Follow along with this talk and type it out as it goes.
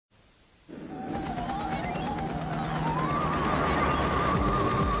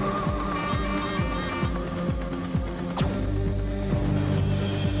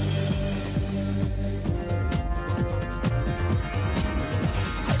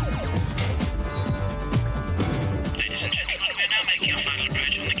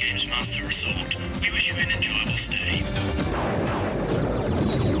resort. We wish you an enjoyable stay.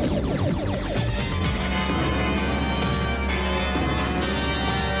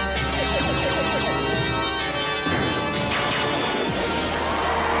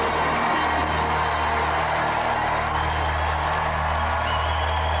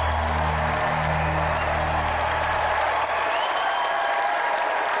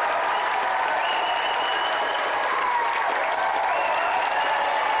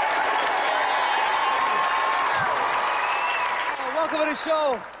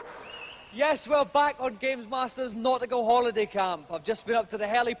 Show. Yes, we're back on GamesMaster's nautical holiday camp. I've just been up to the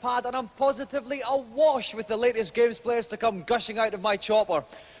helipad and I'm positively awash with the latest games players to come gushing out of my chopper.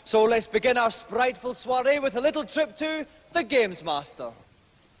 So let's begin our spriteful soiree with a little trip to the GamesMaster.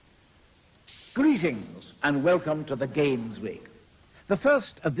 Greetings and welcome to the Games Rig. The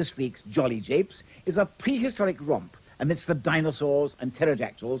first of this week's Jolly Japes is a prehistoric romp amidst the dinosaurs and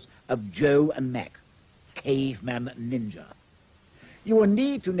pterodactyls of Joe and Mac, Caveman Ninja. You will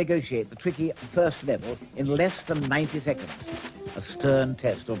need to negotiate the tricky first level in less than 90 seconds. A stern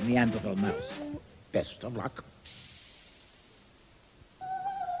test of Neanderthal mouse. Best of luck.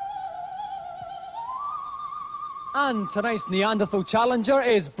 And tonight's Neanderthal challenger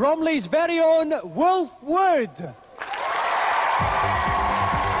is Bromley's very own Wolf Wood.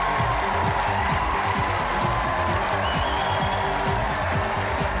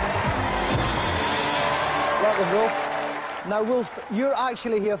 Welcome, Wolf. Now, Wolf, you're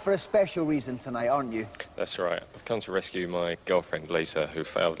actually here for a special reason tonight, aren't you? That's right. I've come to rescue my girlfriend, Lisa, who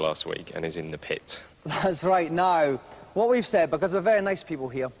failed last week and is in the pit. That's right. Now, what we've said, because we're very nice people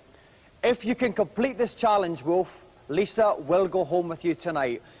here, if you can complete this challenge, Wolf, Lisa will go home with you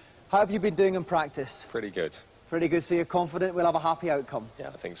tonight. How have you been doing in practice? Pretty good. Pretty good, so you're confident we'll have a happy outcome? Yeah,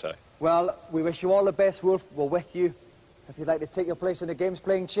 I think so. Well, we wish you all the best, Wolf. We're with you. If you'd like to take your place in the games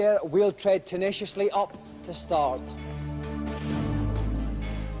playing chair, we'll tread tenaciously up to start.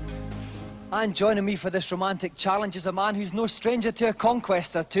 And joining me for this romantic challenge is a man who's no stranger to a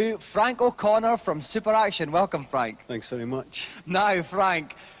conquest or two, Frank O'Connor from Super Action. Welcome, Frank. Thanks very much. Now,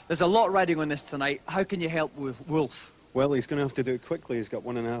 Frank, there's a lot riding on this tonight. How can you help Wolf? Well, he's going to have to do it quickly. He's got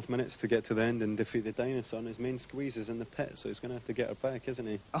 1.5 minutes to get to the end and defeat the dinosaur, and his main squeeze is in the pit, so he's going to have to get her back, isn't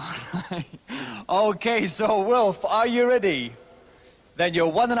he? All right. OK, so, Wolf, are you ready? Then your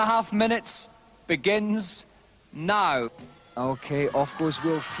 1.5 minutes begins now. OK, off goes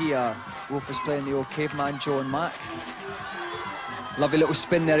Wolf here. Wolf is playing the old caveman Joe and Mac. Lovely little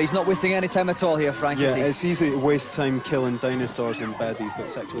spin there. He's not wasting any time at all here, Frank, yeah, is he? it's easy to waste time killing dinosaurs and baddies, but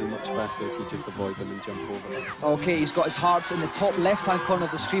it's actually much faster if you just avoid them and jump over them. OK, he's got his hearts in the top left-hand corner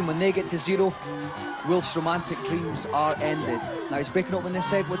of the screen. When they get to 0, Wolf's romantic dreams are ended. Now he's breaking open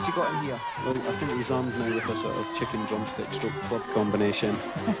this egg. What's he got in here? Well, I think he's armed now with a sort of chicken drumstick stroke club combination.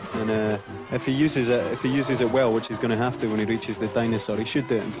 And if he uses it well, which he's going to have to when he reaches the dinosaur, he should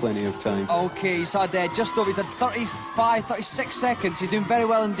do it in plenty of time. OK, he's had just over, he's had 35, 36 seconds. He's doing very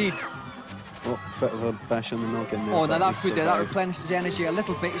well indeed. Oh, bit of a bash on the noggin there. Oh, now that's good there. That replenishes his energy a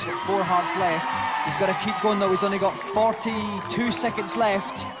little bit. He's got 4 hearts left. He's got to keep going though. He's only got 42 seconds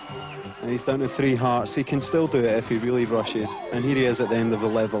left. And he's down to 3 hearts. He can still do it if he really rushes. And here he is at the end of the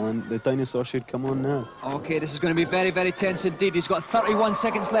level, and the dinosaur should come on now. OK, this is going to be very, very tense indeed. He's got 31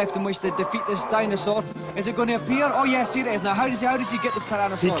 seconds left in which to defeat this dinosaur. Is it going to appear? Oh, yes, here it is. Now, how does he get this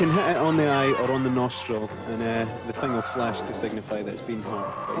Tyrannosaurus? He can hit it on the eye or on the nostril, and the thing will flash to signify that it's been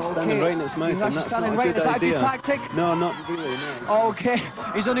hurt. But he's standing right in its mouth, and that's not a good idea. Is that a good tactic? No, not really, no. OK,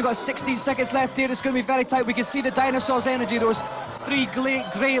 he's only got 16 seconds left here. It's going to be very tight. We can see the dinosaur's energy, those 3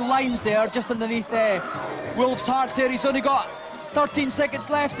 grey lines there just underneath Wolf's hearts here. He's only got 13 seconds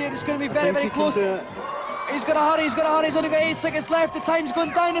left here. It's going to be very, very close. He's going to hurry, he's only got 8 seconds left. The time's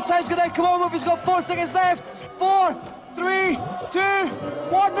going down, Come on, Wolf, he's got 4 seconds left. 4, 3, 2,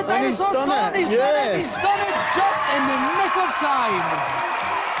 1. The dinosaur's gone. He's done it. He's done it just in the nick of time.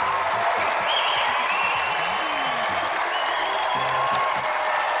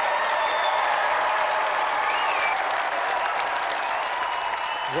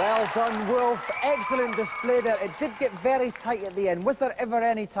 Well done, Wolf. Excellent display there. It did get very tight at the end. Was there ever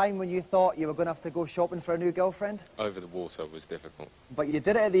any time when you thought you were going to have to go shopping for a new girlfriend? Over the water was difficult. But you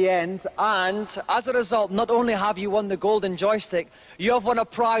did it at the end, and as a result, not only have you won the golden joystick, you have won a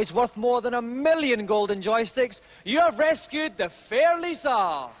prize worth more than 1 million golden joysticks. You have rescued the fair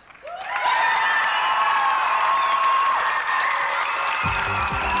Lisa.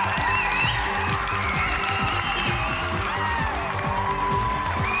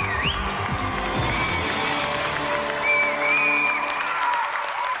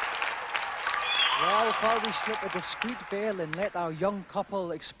 while we slip a discreet veil and let our young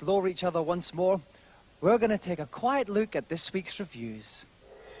couple explore each other once more, we're going to take a quiet look at this week's reviews.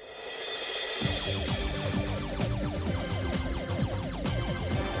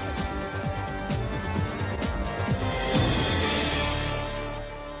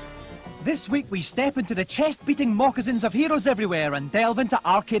 This week we step into the chest-beating moccasins of heroes everywhere and delve into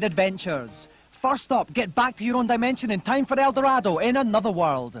arcade adventures. First up, get back to your own dimension in time for El Dorado in another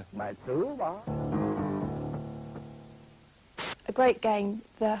world. A great game.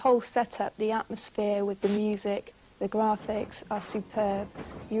 The whole setup, the atmosphere with the music, the graphics are superb.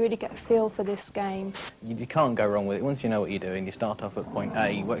 You really get a feel for this game. You can't go wrong with it. Once you know what you're doing, you start off at point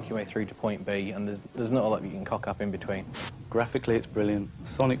A, work your way through to point B, and there's not a lot you can cock up in between. Graphically it's brilliant,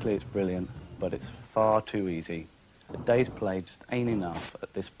 sonically it's brilliant, but it's far too easy. A day's play just ain't enough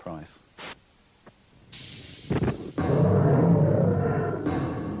at this price.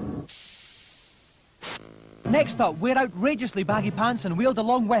 Next up, wear outrageously baggy pants and wield a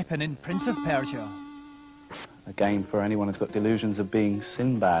long weapon in Prince of Persia. A game for anyone who's got delusions of being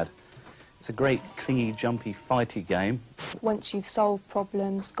Sinbad. It's a great, clingy, jumpy, fighty game. Once you've solved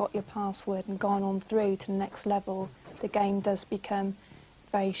problems, got your password and gone on through to the next level, the game does become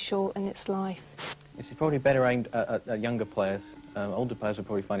very short in its life. This is probably better aimed at younger players. Older players will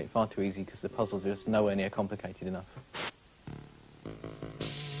probably find it far too easy because the puzzles are just nowhere near complicated enough.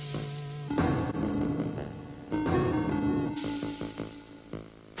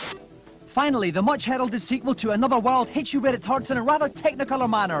 Finally, the much-heralded sequel to Another World hits you where it hurts in a rather technicolor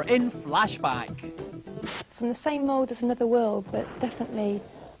manner in Flashback. From the same mould as Another World, but definitely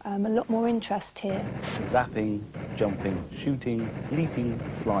a lot more interest here. Zapping, jumping, shooting, leaping,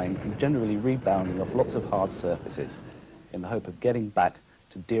 flying, and generally rebounding off lots of hard surfaces in the hope of getting back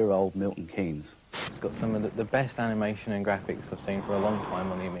to dear old Milton Keynes. It's got some of the best animation and graphics I've seen for a long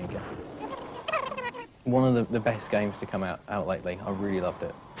time on the Amiga. One of the best games to come out lately. I really loved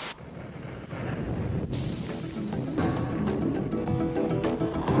it.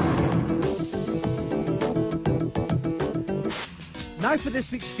 Now for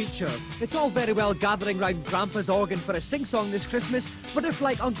this week's feature. It's all very well gathering round Grandpa's organ for a sing-song this Christmas, but if,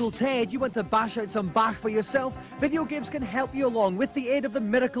 like Uncle Ted, you want to bash out some Bach for yourself, video games can help you along with the aid of the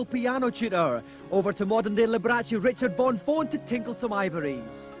Miracle Piano Tutor. Over to modern-day Liberace Richard Bonfone to tinkle some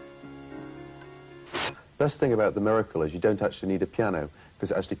ivories. Best thing about the Miracle is you don't actually need a piano,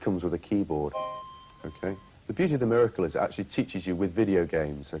 because it actually comes with a keyboard, okay? The beauty of the Miracle is it actually teaches you with video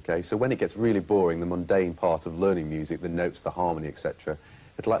games, okay? So when it gets really boring, the mundane part of learning music, the notes, the harmony, etc.,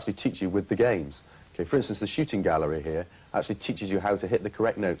 it'll actually teach you with the games. Okay, for instance, the shooting gallery here actually teaches you how to hit the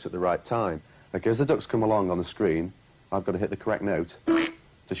correct notes at the right time. Okay, as the ducks come along on the screen, I've got to hit the correct note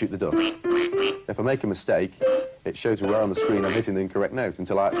to shoot the duck. If I make a mistake, it shows me where on the screen I'm hitting the incorrect note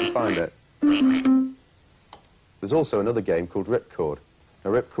until I actually find it. There's also another game called Ripcord. Now,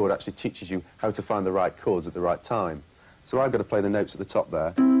 Ripcord actually teaches you how to find the right chords at the right time. So I've got to play the notes at the top there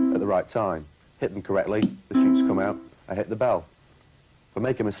at the right time, hit them correctly, the shoots come out, I hit the bell. If I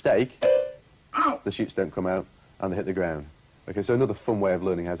make a mistake, the shoots don't come out, and they hit the ground. Okay, so another fun way of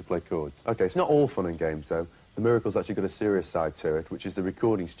learning how to play chords. Okay, it's not all fun and games, though. The Miracle's actually got a serious side to it, which is the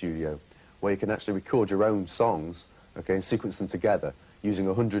recording studio, where you can actually record your own songs, okay, and sequence them together using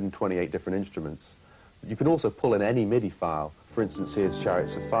 128 different instruments. You can also pull in any MIDI file. For instance, here's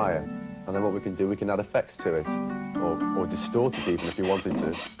Chariots of Fire. And then what we can do, we can add effects to it, or distort it even if you wanted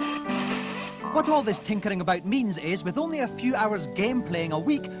to. What all this tinkering about means is, with only a few hours game playing a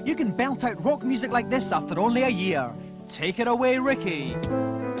week, you can belt out rock music like this after only a year. Take it away, Ricky.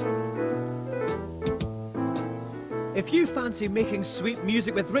 If you fancy making sweet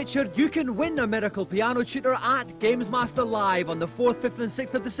music with Richard, you can win a Miracle Piano Tutor at GamesMaster Live on the 4th, 5th and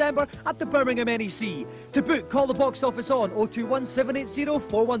 6th of December at the Birmingham NEC. To book, call the box office on 021 780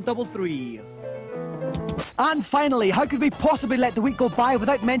 4133. And finally, how could we possibly let the week go by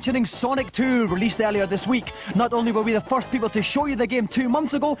without mentioning Sonic 2, released earlier this week? Not only were we the first people to show you the game 2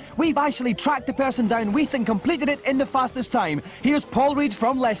 months ago, we've actually tracked the person down we think completed it in the fastest time. Here's Paul Reed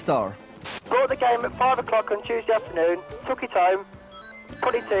from Leicester. Brought the game at 5 o'clock on Tuesday afternoon, took it home,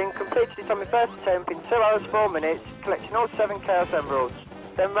 put it in, completed it on my first attempt in 2 hours 4 minutes, collecting all 7 Chaos Emeralds.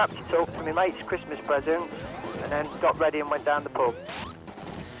 Then wrapped it up for my mate's Christmas present, and then got ready and went down the pub.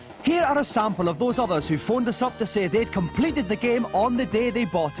 Here are a sample of those others who phoned us up to say they'd completed the game on the day they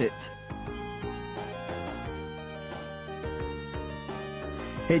bought it.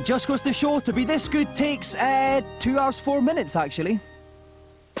 It just goes to show, to be this good takes 2 hours 4 minutes, actually.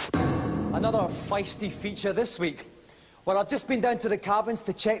 Another feisty feature this week. Well, I've just been down to the cabins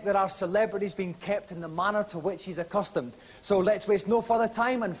to check that our celebrity's been kept in the manner to which he's accustomed. So let's waste no further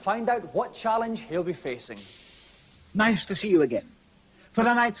time and find out what challenge he'll be facing. Nice to see you again. For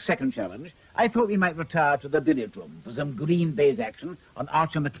tonight's second challenge, I thought we might retire to the billiard room for some green baize action on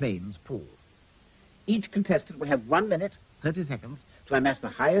Archer McLean's pool. Each contestant will have 1 minute, 30 seconds, to amass the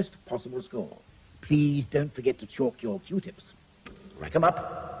highest possible score. Please don't forget to chalk your Q-tips. Rack 'em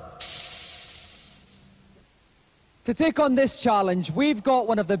up. To take on this challenge, we've got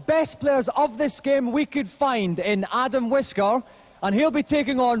one of the best players of this game we could find in Adam Whisker, and he'll be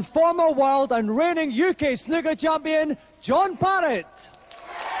taking on former world and reigning UK snooker champion, John Parrott.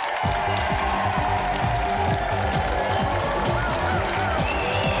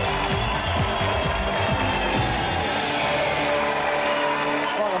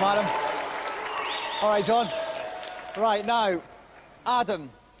 Welcome, Adam. All right, John. Right, now, Adam,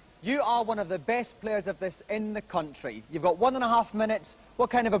 you are one of the best players of this in the country. You've got 1.5 minutes. What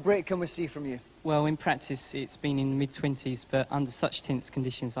kind of a break can we see from you? Well, in practice, it's been in mid-20s, but under such tense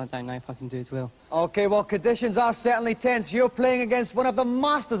conditions, I don't know if I can do as well. OK, well, conditions are certainly tense. You're playing against one of the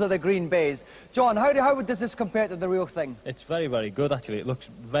masters of the green baize. John, how does this compare to the real thing? It's very, very good, actually. It looks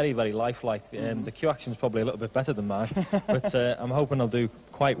very, very lifelike. The cue action's probably a little bit better than mine, but I'm hoping I'll do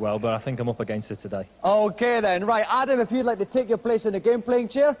quite well, but I think I'm up against it today. OK, then. Right, Adam, if you'd like to take your place in the game-playing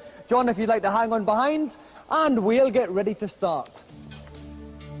chair. John, if you'd like to hang on behind. And we'll get ready to start.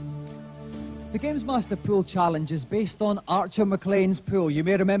 The GamesMaster Pool Challenge is based on Archer McLean's pool. You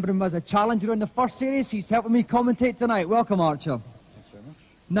may remember him as a challenger in the first series. He's helping me commentate tonight. Welcome, Archer. Thanks very much.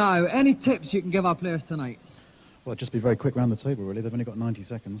 Now, any tips you can give our players tonight? Well, just be very quick round the table, really. They've only got 90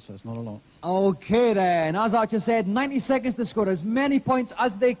 seconds, so it's not a lot. OK, then. As Archer said, 90 seconds to score as many points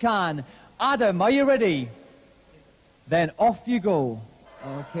as they can. Adam, are you ready? Then off you go.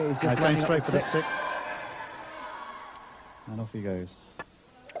 OK, he's just going straight for the 6. And off he goes.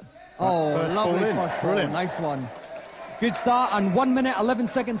 Oh, first lovely ball in. first ball. Brilliant. Nice one. Good start, and 1 minute, 11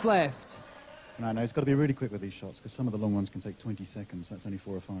 seconds left. No, he's got to be really quick with these shots, because some of the long ones can take 20 seconds. That's only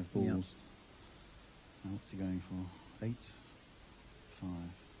 4 or 5 balls. Yep. Now, what's he going for? 8, 5.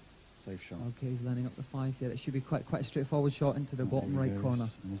 Safe shot. OK, he's lining up the 5 here. It should be quite a straightforward shot into the bottom right corner.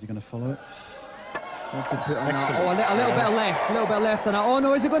 And is he going to follow it? What's he put on that? Oh, a little bit left. A little bit left on that. Oh,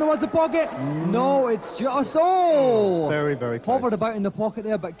 no, is it going towards the pocket? No, it's just... Oh! Very, very close. Hovered about in the pocket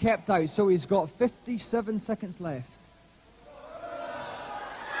there, but kept out. So he's got 57 seconds left.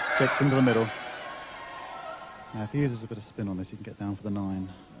 6 into the middle. Now, if he uses a bit of spin on this, he can get down for the 9.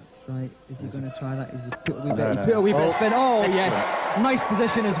 That's right. Is he going to try that? Is he put a wee bit? He put a wee bit of spin. Oh, excellent. Yes. Nice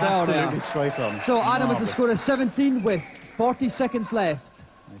position as well there. Absolutely straight on. So Adam has the score of 17 with 40 seconds left.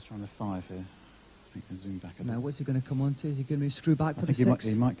 He's trying to 5 here. I think we can zoom back a bit. Now, what's he going to come on to? Is he going to screw back for the 6?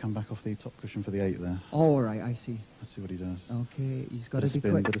 He might come back off the top cushion for the 8 there. Oh, right, I see. Let's see what he does. OK, he's got to be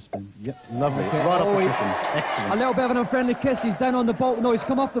quick. Bit of spin. Yep, lovely. Okay. Right off the cushion. Excellent. A little bit of an unfriendly kiss. He's down on the ball. No, he's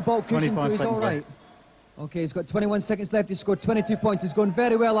come off the ball cushion, so he's all right. Left. OK, he's got 21 seconds left. He's scored 22 points. He's going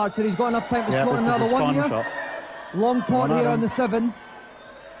very well, Archer. He's got enough time to slot another one here. Shot. Long pot here on the 7.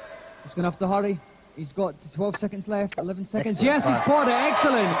 He's going to have to hurry. He's got 12 seconds left, 11 seconds. Excellent. Yes, he's caught it.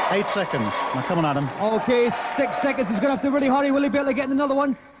 Excellent. 8 seconds. Now, come on, Adam. OK, 6 seconds. He's going to have to really hurry. Will he be able to get another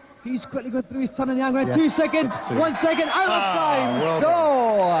one? He's quickly going through. He's turning the angle. 2 seconds. 1 second. Out of time.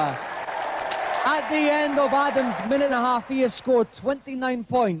 Well at the end of Adam's minute and a half, he has scored 29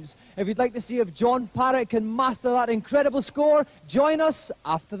 points. If you'd like to see if John Parrott can master that incredible score, join us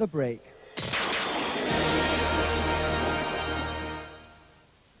after the break.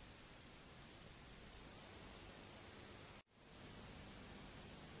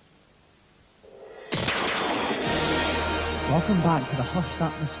 Welcome back to the hushed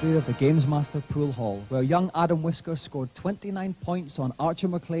atmosphere of the GamesMaster Pool Hall, where young Adam Whisker scored 29 points on Archer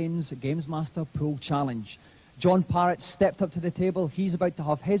McLean's GamesMaster Pool Challenge. John Parrott stepped up to the table. He's about to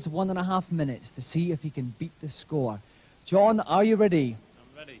have his 1.5 minutes to see if he can beat the score. John, are you ready?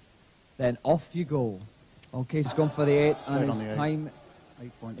 I'm ready. Then off you go. OK, he's gone for the 8, and it's time.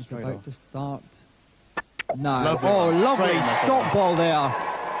 8 points it's about to start now. Lovely. Oh, lovely stop ball there.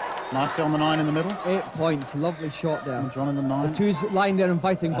 Nicely on the 9 in the middle. 8 points, lovely shot there. John in the 9. The 2's lying there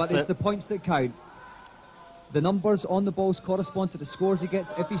inviting, That's but it's the points that count. The numbers on the balls correspond to the scores he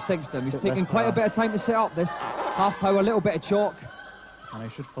gets if he sinks them. He's taking quite a bit of time to set up this. Half power, a little bit of chalk. And he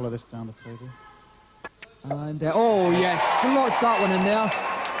should follow this down the table. And, oh yes, slots that one in there.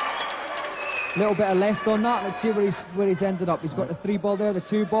 A little bit of left on that. Let's see where he's ended up. He's got the 3 ball there, the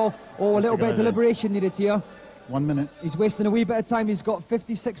 2 ball. Oh, a little bit of deliberation needed here. 1 minute. He's wasting a wee bit of time. He's got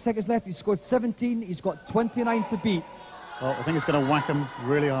 56 seconds left. He's scored 17. He's got 29 to beat. Well, I think he's going to whack him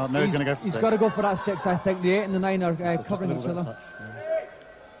really hard. No, he's going to go for 6. He's got to go for that 6, I think. The 8 and the 9 are covering each other. Touch, yeah.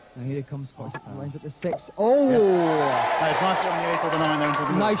 Now here he comes, lines at the 6. Oh! Yes. No, it's Matthew on the 8 or the 9 there into the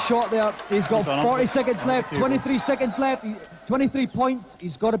middle. Nice shot there. He's got 40 seconds left, 23 seconds left, 23 points.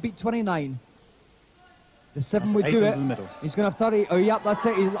 He's got to beat 29. The 7 would do it. He's going to have 30. Oh, yep, that's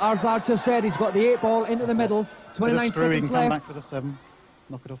it. As Archer said, he's got the 8 ball into the middle. 29 seconds he can left. come back for the 7.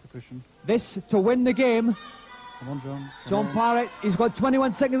 Knock it off the cushion. This to win the game. Come on, John. John Parrott. He's got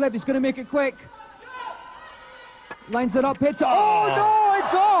 21 seconds left. He's going to make it quick. Lines it up, hits it. Oh, no,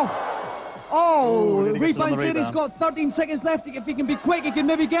 it's off. Oh, rebounds in. He's got 13 seconds left. If he can be quick, he can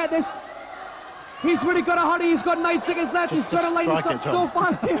maybe get this. He's really got to hurry. He's got 9 seconds left. He's got to line this up so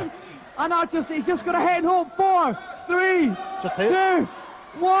fast here. And he's just got to head home. 4, 3, 2, 1.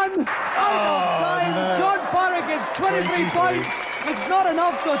 Out of time. No. John Parrott gets 23 points. It's not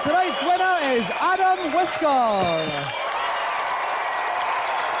enough, so tonight's winner is Adam Whisker.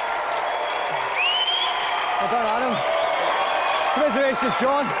 Well done, Adam. Congratulations,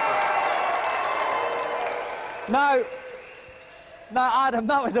 John. Now, Adam,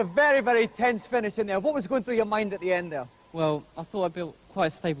 that was a very, very tense finish in there. What was going through your mind at the end there? Well, I thought I built quite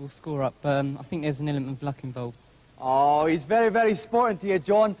a stable score up. I think there's an element of luck involved. Oh, he's very, very sporting to you,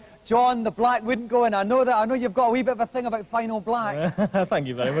 John. John, the black wouldn't go in. I know that. I know you've got a wee bit of a thing about final blacks. Thank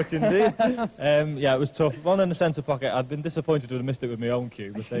you very much indeed. Yeah, it was tough. One in the centre pocket. I'd been disappointed to have missed it with my own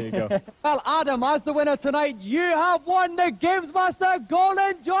cue, but there you go. Well, Adam, as the winner tonight, you have won the GamesMaster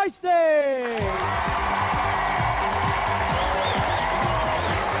Golden Joystick!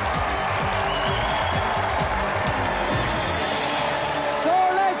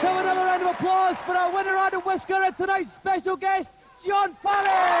 Let's have another round of applause for our winner, Adam Whisker, and tonight's special guest, John Parrott.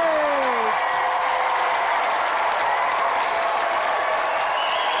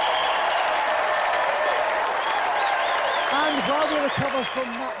 And while we recover from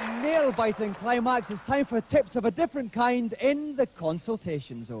that nail-biting climax, it's time for tips of a different kind in the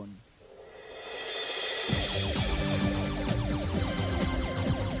consultation zone.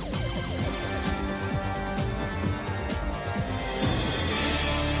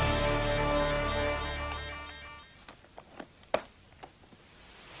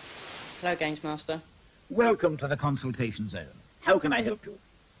 Hello, GamesMaster. Welcome to the consultation zone. How can I help you?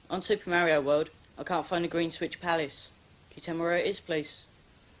 On Super Mario World, I can't find the Green Switch Palace. Can you tell me where it is, please?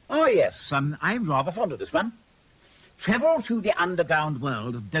 Oh, yes. I'm rather fond of this one. Travel through the underground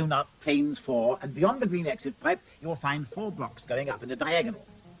world of Donut, Plains 4, and beyond the green exit pipe, you'll find 4 blocks going up in a diagonal.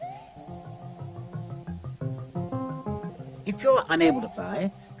 If you're unable to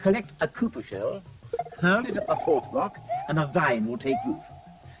fly, collect a Koopa shell, hurl it at the 4th block, and a vine will take root.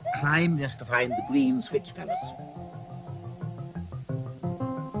 Climb this to find the Green Switch Palace.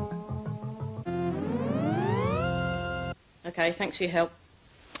 Okay, thanks for your help.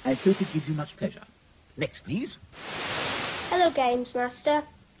 I hope it gives you much pleasure. Next, please. Hello, GamesMaster.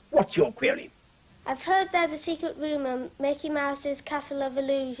 What's your query? I've heard there's a secret room on Mickey Mouse's Castle of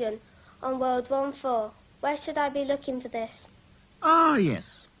Illusion on World 1-4. Where should I be looking for this? Ah,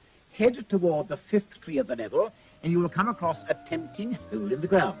 yes. Head toward the 5th tree of the level, and you will come across a tempting hole in the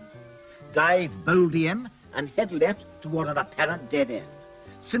ground. Dive boldly in and head left toward an apparent dead end.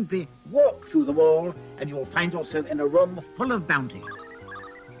 Simply walk through the wall and you will find yourself in a room full of bounty.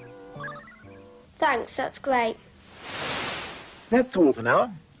 Thanks, that's great. That's all for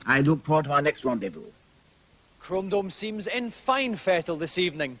now. I look forward to our next rendezvous. Chrome Dome seems in fine fettle this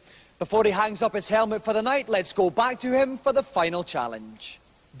evening. Before he hangs up his helmet for the night, let's go back to him for the final challenge.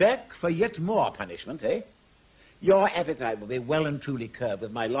 Back for yet more punishment, eh? Your appetite will be well and truly curbed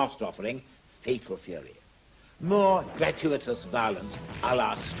with my last offering, Fatal Fury. More gratuitous violence a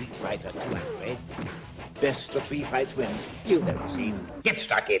la Street Fighter 2, I'm afraid. Best of 3 fights wins. You know the scene. Get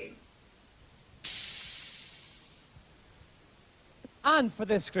stuck in. And for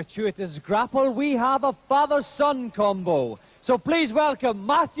this gratuitous grapple, we have a father-son combo. So please welcome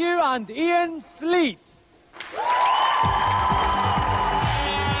Matthew and Ian Sleet.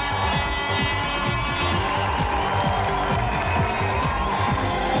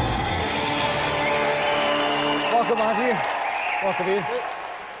 Welcome, Matthew. Welcome, Ian.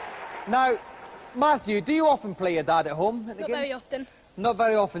 Now, Matthew, do you often play your dad at home at the Not games? very often. Not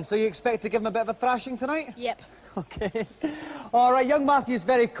very often. So you expect to give him a bit of a thrashing tonight? Yep. Okay. All right, young Matthew's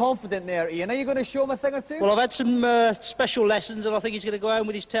very confident there, Ian. Are you going to show him a thing or two? Well, I've had some special lessons, and I think he's going to go home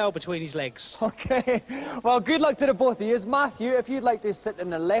with his tail between his legs. Okay. Well, good luck to the both of you. Matthew, if you'd like to sit in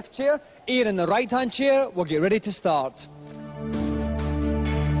the left chair, Ian in the right-hand chair, we'll get ready to start.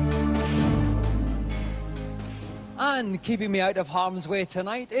 And keeping me out of harm's way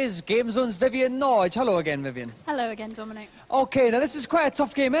tonight is GameZone's Vivian Nodge. Hello again, Vivian. Hello again, Dominic. OK, now this is quite a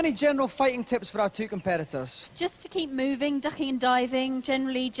tough game. Any general fighting tips for our two competitors? Just to keep moving, ducking and diving.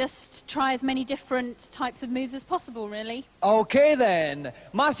 Generally, just try as many different types of moves as possible, really. OK, then.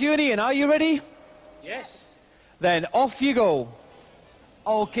 Matthew and Ian, are you ready? Yes. Then off you go.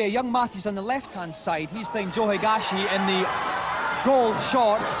 OK, young Matthew's on the left-hand side. He's playing Joe Higashi in the gold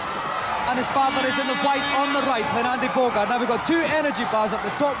shorts. And his father is in the white on the right, playing Andy Bogart. Now we've got two energy bars at the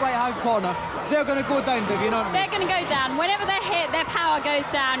top right-hand corner. They're going to go down, Vivian, aren't they? They're going to go down. Whenever they're hit, their power goes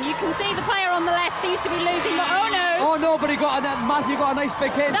down. You can see the player on the left seems to be losing, but oh no! Oh no, but Matthew got a nice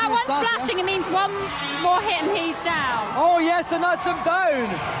big hit. That one's flashing. It means one more hit and he's down. Oh yes, and that's him down.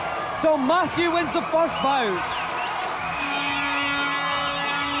 So Matthew wins the first bout.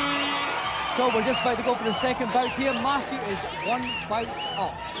 So we're just about to go for the second bout here. Matthew is one bout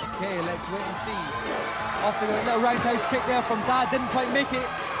up. Okay, let's wait and see. Off the little roundhouse kick there from Dad. Didn't quite make it.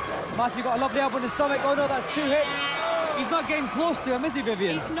 Matthew got a lovely elbow in the stomach. Oh no, that's two hits. He's not getting close to him, is he,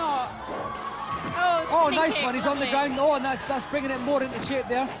 Vivian? He's not. Oh, nice one. He's on the ground. Oh, and that's bringing it more into shape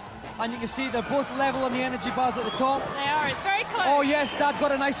there. And you can see they're both level on the energy bars at the top. They are. It's very close. Oh yes, Dad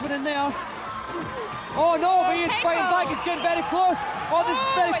got a nice one in there. Oh no, but Ian's fighting back. He's getting very close. Oh, this is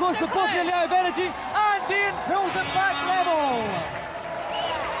very close. They're both nearly out of energy. And Ian pulls it back level.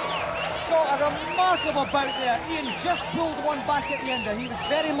 So a remarkable bout there. Ian just pulled one back at the end there. He was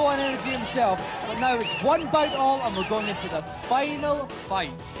very low on energy himself. But now it's one bout all and we're going into the final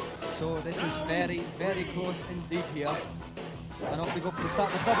fight. So this is very, very close indeed here. And off we go for the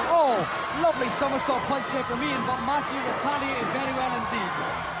start of the double. Oh, lovely somersault punch there from Ian, but Matthew retaliated very well indeed.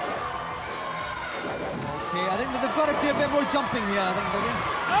 Okay, I think that they've got to do a bit more jumping here, I think, Vivian.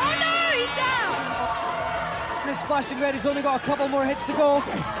 Oh no, he's down! And it's flashing red, he's only got a couple more hits to go.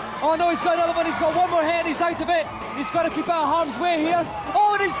 Oh no, he's got another one, he's got one more hit and he's out of it. He's got to keep out of harm's way here.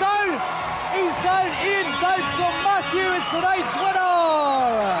 Oh, and he's down! He's down, Ian's down, so Matthew is tonight's winner!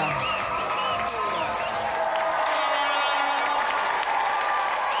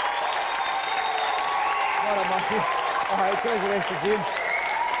 Well done, Matthew. All right, congratulations, Ian.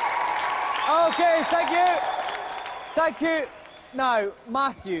 OK, thank you. Thank you. Now,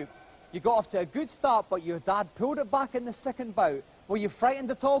 Matthew, you got off to a good start, but your dad pulled it back in the second bout. Were you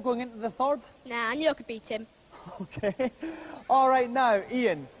frightened at all going into the third? Nah, I knew I could beat him. OK. All right, now,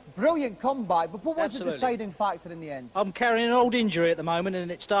 Ian, brilliant comeback, but what was Absolutely. the deciding factor in the end? I'm carrying an old injury at the moment,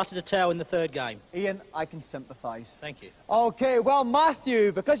 and it started to tell in the third game. Ian, I can sympathise. Thank you. OK, well,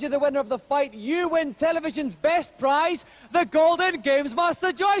 Matthew, because you're the winner of the fight, you win television's best prize, the Golden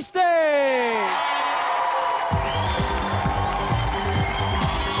GamesMaster joystick!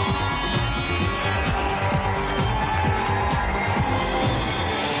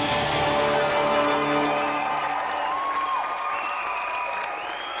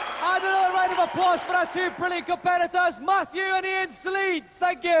 And another round of applause for our two brilliant competitors, Matthew and Ian Sleet.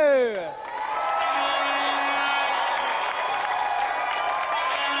 Thank you.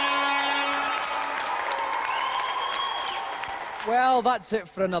 Well, that's it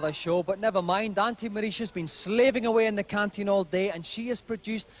for another show, but never mind. Auntie Marisha's been slaving away in the canteen all day, and she has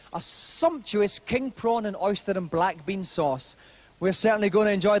produced a sumptuous king prawn and oyster and black bean sauce. We're certainly going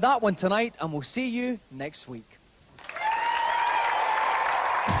to enjoy that one tonight, and we'll see you next week.